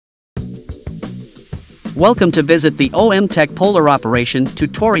Welcome to visit the OMTech Polar Operation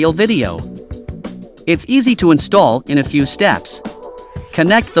tutorial video. It's easy to install in a few steps.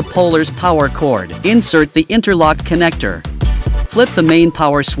 Connect the Polar's power cord. Insert the interlocked connector. Flip the main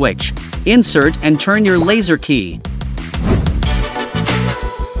power switch. Insert and turn your laser key.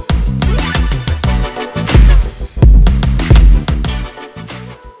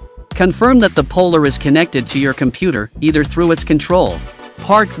 Confirm that the Polar is connected to your computer, either through its control.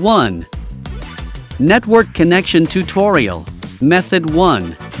 Part 1. Network Connection Tutorial. Method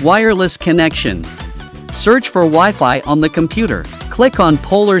 1. Wireless Connection. Search for Wi-Fi on the computer. Click on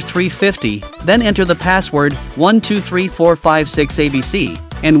Polar 350, then enter the password 123456ABC,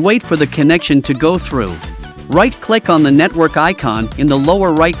 and wait for the connection to go through. Right-click on the network icon in the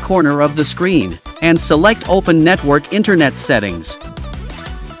lower right corner of the screen, and select Open Network Internet Settings.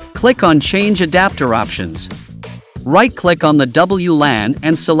 Click on Change Adapter Options. Right-click on the WLAN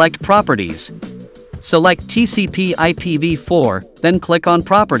and select Properties. Select TCP/IPv4, then click on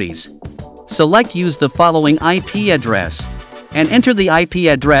Properties. Select Use the following IP address, and enter the IP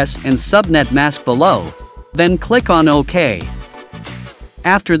address and subnet mask below, then click on OK.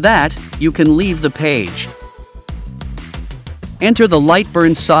 After that, you can leave the page. Enter the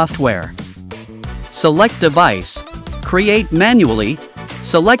Lightburn software. Select Device. Create manually.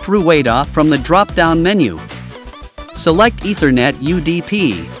 Select RUADA from the drop-down menu. Select Ethernet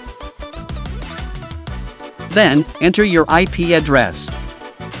UDP. Then, enter your IP address.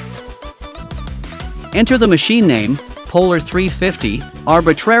 Enter the machine name, Polar 350,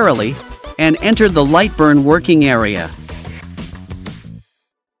 arbitrarily, and enter the Lightburn working area.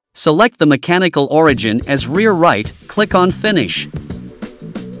 Select the mechanical origin as rear right, click on Finish.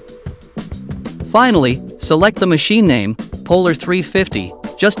 Finally, select the machine name, Polar 350,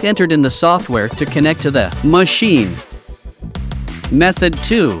 just entered in the software to connect to the machine. Method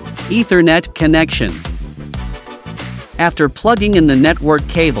 2. Ethernet Connection. After plugging in the network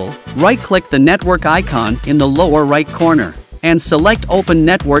cable, right-click the network icon in the lower right corner, and select Open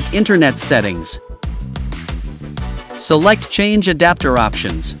Network Internet Settings. Select Change Adapter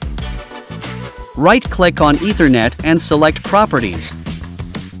Options. Right-click on Ethernet and select Properties.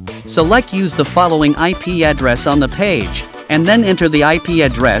 Select Use the following IP address on the page, and then enter the IP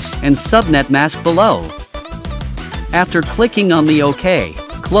address and subnet mask below. After clicking on the OK,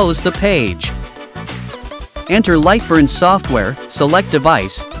 close the page. Enter Lightburn software, select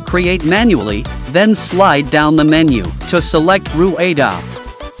Device, create manually, then slide down the menu to select RUADA.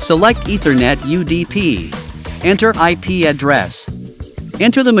 Select Ethernet UDP. Enter IP address.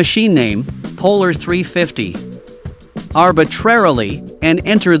 Enter the machine name, Polar 350. Arbitrarily, and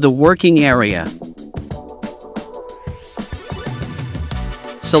enter the working area.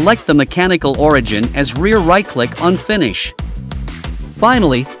 Select the mechanical origin as rear right-click on Finish.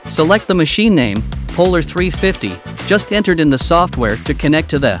 Finally, select the machine name, Polar 350, just entered in the software to connect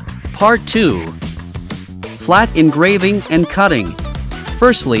to the Part 2. Flat engraving and cutting.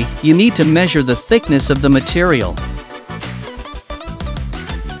 Firstly, you need to measure the thickness of the material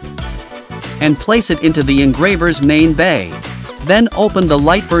and place it into the engraver's main bay. Then open the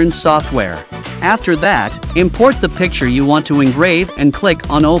Lightburn software. After that, import the picture you want to engrave and click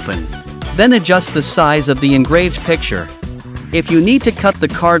on Open. Then adjust the size of the engraved picture. If you need to cut the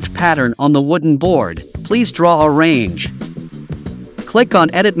carved pattern on the wooden board, please draw a range. Click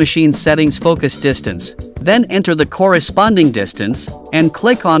on Edit Machine Settings Focus Distance, then enter the corresponding distance, and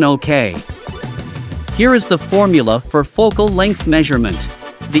click on OK. Here is the formula for focal length measurement.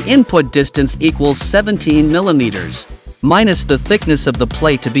 The input distance equals 17 millimeters, minus the thickness of the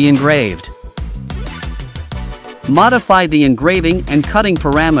plate to be engraved. Modify the engraving and cutting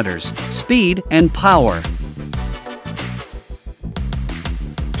parameters, speed and power.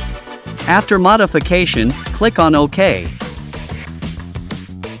 After modification, click on OK.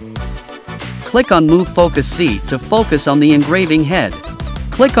 Click on Move Focus C to focus on the engraving head.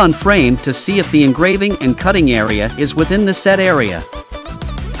 Click on Frame to see if the engraving and cutting area is within the set area.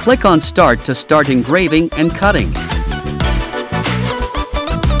 Click on Start to start engraving and cutting.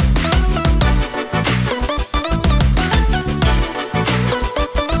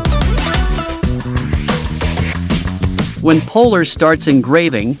 When Polar starts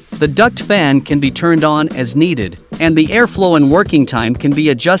engraving, the duct fan can be turned on as needed, and the airflow and working time can be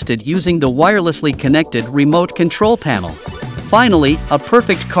adjusted using the wirelessly connected remote control panel. Finally, a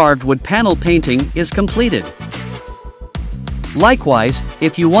perfect carved wood panel painting is completed. Likewise,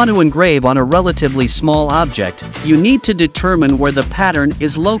 if you want to engrave on a relatively small object, you need to determine where the pattern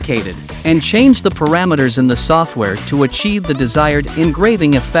is located, and change the parameters in the software to achieve the desired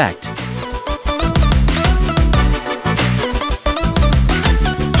engraving effect.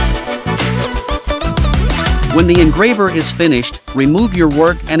 When the engraver is finished, remove your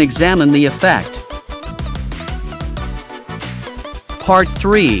work and examine the effect. Part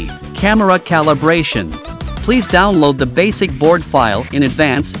 3. Camera Calibration. Please download the basic board file in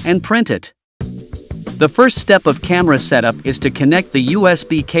advance and print it. The first step of camera setup is to connect the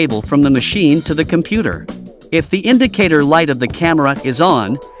USB cable from the machine to the computer. If the indicator light of the camera is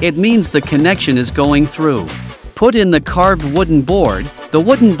on, it means the connection is going through. Put in the carved wooden board. The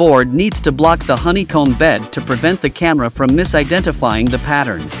wooden board needs to block the honeycomb bed to prevent the camera from misidentifying the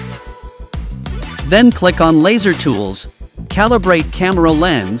pattern. Then click on Laser Tools, Calibrate Camera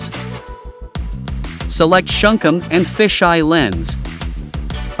Lens, select Shunkum and Fisheye Lens.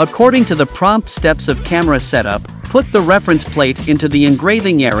 According to the prompt steps of camera setup, put the reference plate into the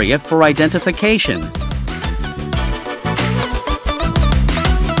engraving area for identification.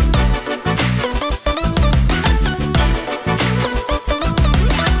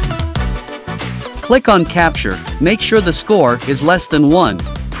 Click on Capture. Make sure the score is less than 1,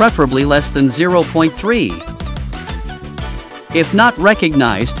 preferably less than 0.3. If not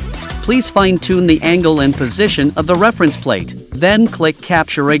recognized, please fine-tune the angle and position of the reference plate, then click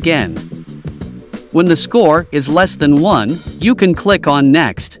Capture again. When the score is less than 1, you can click on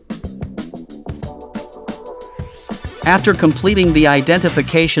Next. After completing the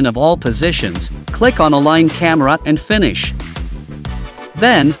identification of all positions, click on Align Camera and Finish.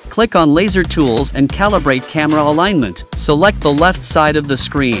 Then, click on Laser Tools and Calibrate Camera Alignment. Select the left side of the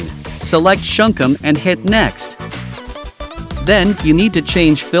screen. Select Shunkum and hit Next. Then, you need to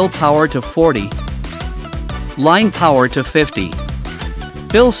change Fill Power to 40, Line Power to 50,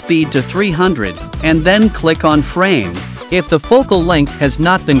 Fill Speed to 300, and then click on Frame. If the focal length has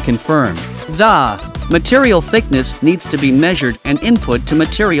not been confirmed, the material thickness needs to be measured and input to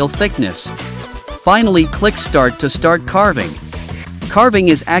material thickness. Finally, click Start to start carving. Carving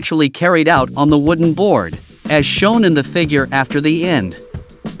is actually carried out on the wooden board, as shown in the figure after the end.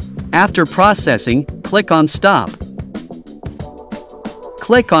 After processing, click on Stop.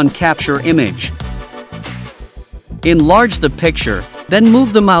 Click on Capture Image. Enlarge the picture, then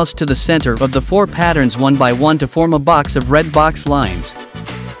move the mouse to the center of the 4 patterns one by one to form a box of red box lines.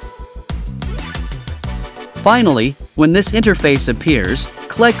 Finally, when this interface appears,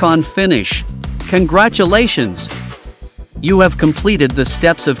 click on Finish. Congratulations! You have completed the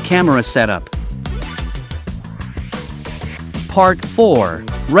steps of camera setup. Part 4.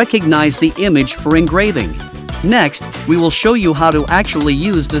 Recognize the image for engraving. Next, we will show you how to actually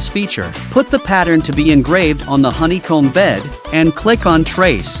use this feature. Put the pattern to be engraved on the honeycomb bed, and click on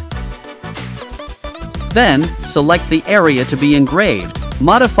Trace. Then, select the area to be engraved,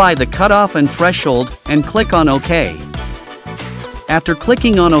 modify the cutoff and threshold, and click on OK. After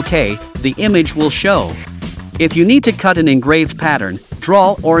clicking on OK, the image will show. If you need to cut an engraved pattern,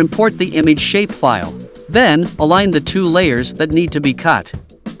 draw or import the image shapefile. Then, align the 2 layers that need to be cut.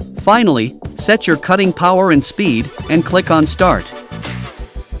 Finally, set your cutting power and speed, and click on Start.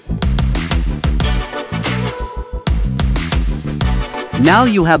 Now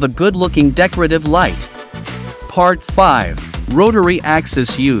you have a good-looking decorative light. Part 5. Rotary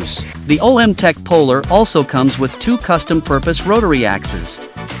Axis Use. The OMTech Polar also comes with 2 custom-purpose rotary axes.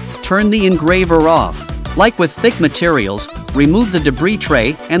 Turn the engraver off. Like with thick materials, remove the debris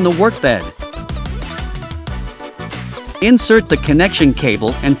tray and the workbed. Insert the connection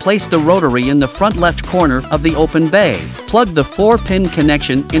cable and place the rotary in the front left corner of the open bay. Plug the 4-pin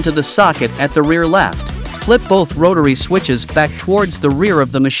connection into the socket at the rear left. Flip both rotary switches back towards the rear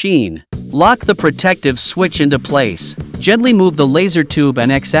of the machine. Lock the protective switch into place. Gently move the laser tube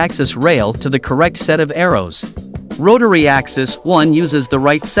and X-axis rail to the correct set of arrows. Rotary axis 1 uses the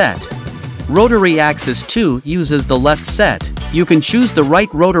right set. Rotary axis 2 uses the left set. You can choose the right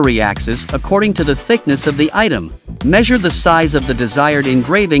rotary axis according to the thickness of the item. Measure the size of the desired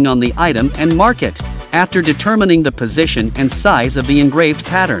engraving on the item and mark it, after determining the position and size of the engraved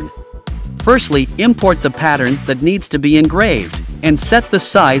pattern. Firstly, import the pattern that needs to be engraved, and set the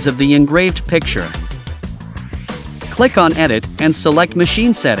size of the engraved picture. Click on Edit and select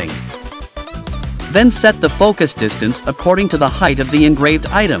Machine Setting. Then set the focus distance according to the height of the engraved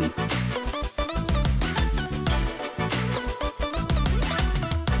item.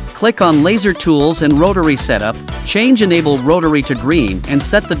 Click on Laser Tools and Rotary Setup, change Enable Rotary to green and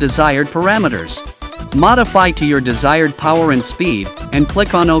set the desired parameters. Modify to your desired power and speed, and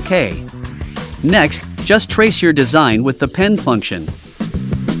click on OK. Next, just trace your design with the pen function.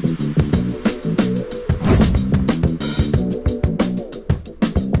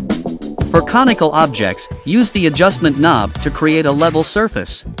 For conical objects, use the adjustment knob to create a level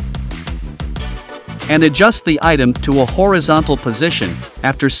surface. and adjust the item to a horizontal position.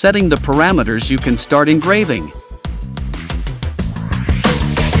 After setting the parameters, you can start engraving.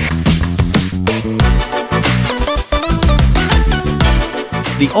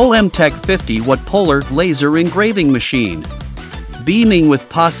 The OMTech 50-watt Polar Laser Engraving Machine. Beaming with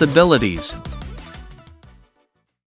possibilities.